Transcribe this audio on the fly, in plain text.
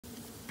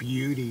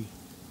beauty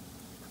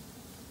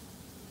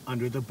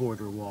under the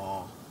border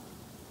wall.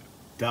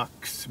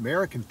 Ducks,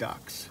 American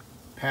ducks,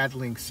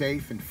 paddling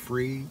safe and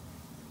free.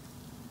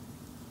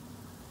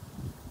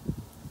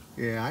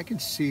 Yeah, I can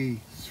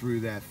see through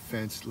that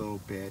fence a little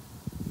bit.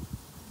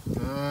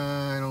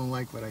 I don't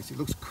like what I see. It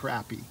looks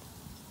crappy,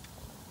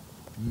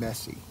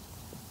 messy,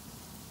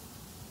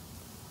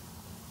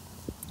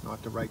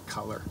 not the right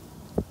color.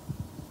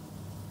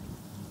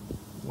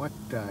 What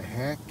the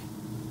heck?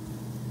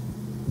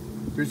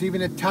 There's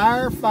even a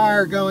tire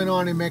fire going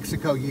on in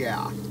Mexico.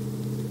 Yeah.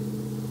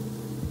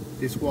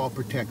 This wall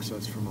protects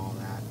us from all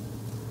that.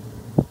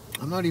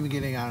 I'm not even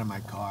getting out of my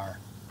car,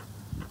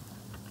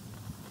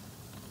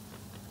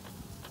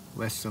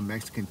 lest some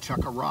Mexican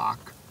chuck a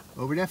rock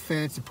over that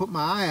fence and put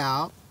my eye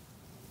out.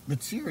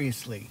 But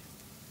seriously,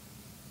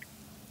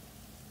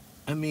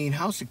 I mean,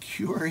 how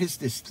secure is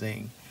this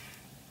thing?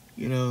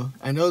 You know,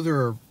 I know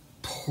there are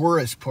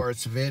porous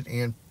parts of it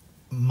and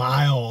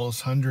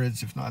miles,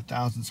 hundreds if not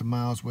thousands of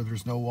miles where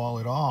there's no wall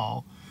at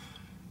all,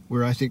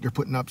 where I think they're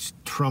putting up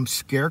Trump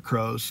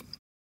scarecrows,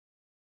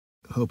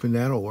 hoping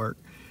that'll work.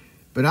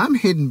 But I'm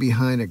hidden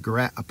behind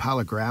a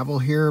pile of gravel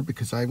here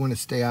because I want to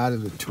stay out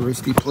of the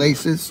touristy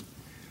places.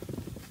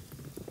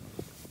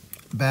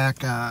 Back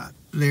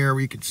there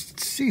we could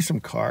see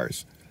some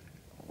cars.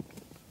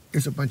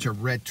 There's a bunch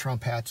of red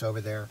Trump hats over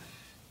there.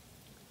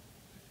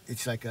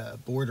 It's like a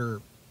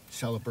border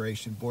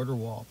celebration, border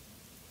wall.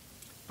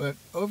 But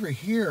over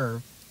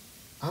here,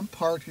 I'm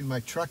parked in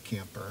my truck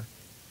camper.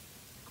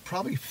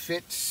 Probably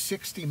fit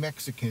 60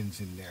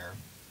 Mexicans in there.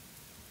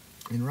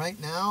 And right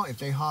now, if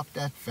they hopped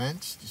that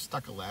fence, just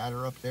stuck a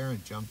ladder up there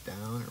and jumped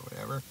down or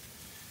whatever,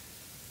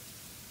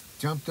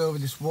 jumped over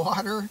this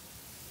water,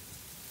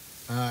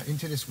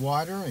 into this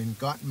water and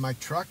got in my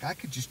truck, I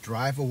could just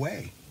drive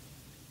away.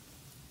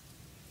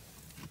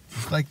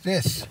 Just like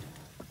this.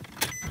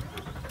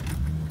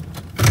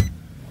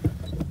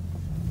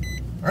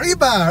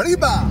 Arriba,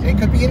 arriba! They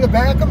could be in the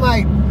back of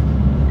my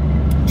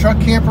truck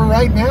camper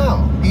right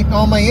now, eating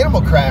all my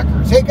animal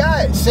crackers. Hey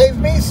guys, save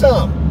me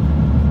some.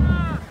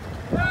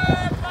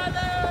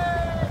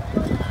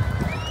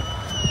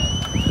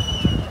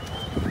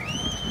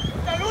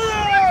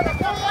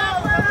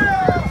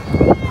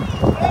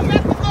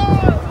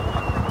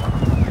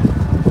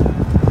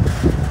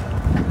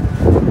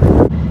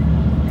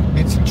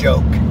 It's a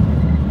joke.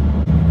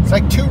 It's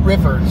like two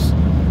rivers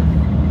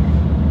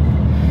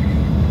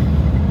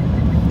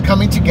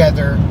coming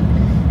together.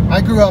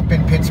 I grew up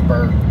in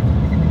Pittsburgh.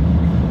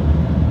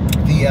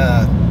 The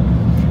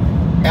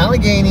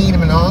Allegheny and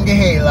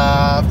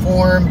Monongahela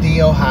form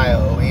the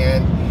Ohio,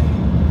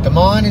 and the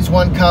Mon is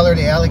one color,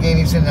 the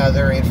Allegheny is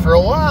another, and for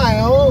a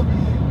while,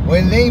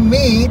 when they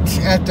meet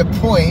at the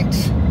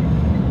point,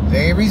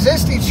 they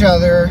resist each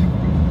other.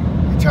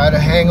 They try to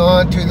hang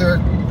on to their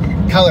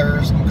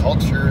colors and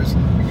cultures.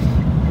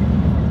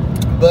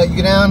 But you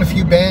go down a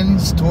few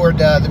bends toward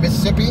the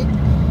Mississippi,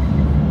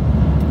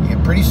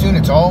 pretty soon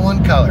it's all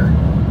one color,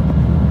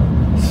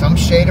 some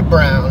shade of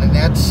brown, and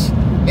that's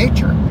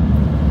nature.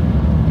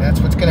 That's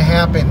what's going to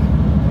happen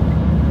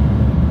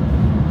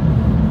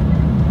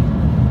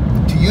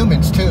to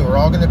humans too. We're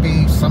all going to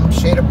be some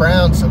shade of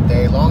brown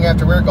someday, long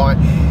after we're gone,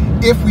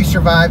 if we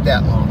survive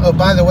that long. Oh,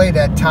 by the way,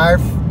 that tire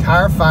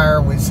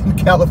fire was in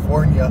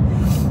California.